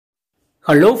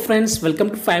Hello friends,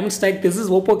 welcome to 5 Minutes Tech. This is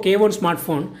Oppo K1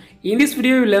 smartphone. In this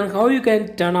video, you will learn how you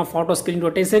can turn off auto screen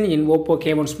rotation in Oppo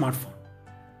K1 smartphone.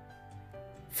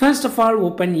 First of all,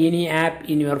 open any app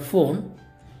in your phone.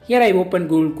 Here I open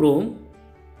Google Chrome.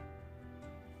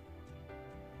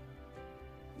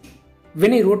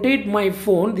 When I rotate my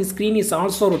phone, the screen is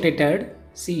also rotated.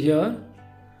 See here.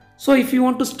 So if you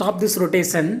want to stop this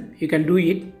rotation, you can do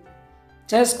it.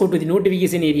 Just go to the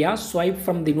notification area, swipe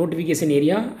from the notification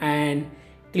area and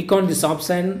click on this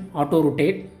option auto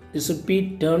rotate. This should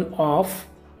be turned off.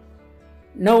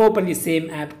 Now open the same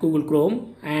app Google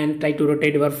Chrome and try to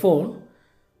rotate your phone.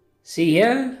 See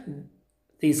here,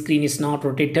 the screen is not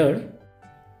rotated.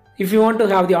 If you want to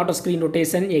have the auto screen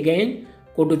rotation again,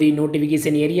 go to the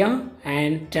notification area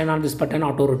and turn on this button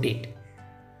auto rotate.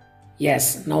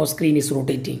 Yes, now screen is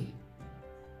rotating.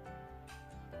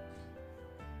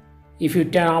 If you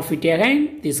turn off it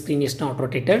again, the screen is not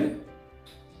rotated.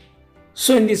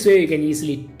 So in this way, you can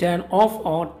easily turn off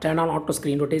or turn on auto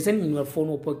screen rotation in your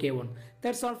phone Oppo K1.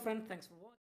 That's all friends. Thanks for watching.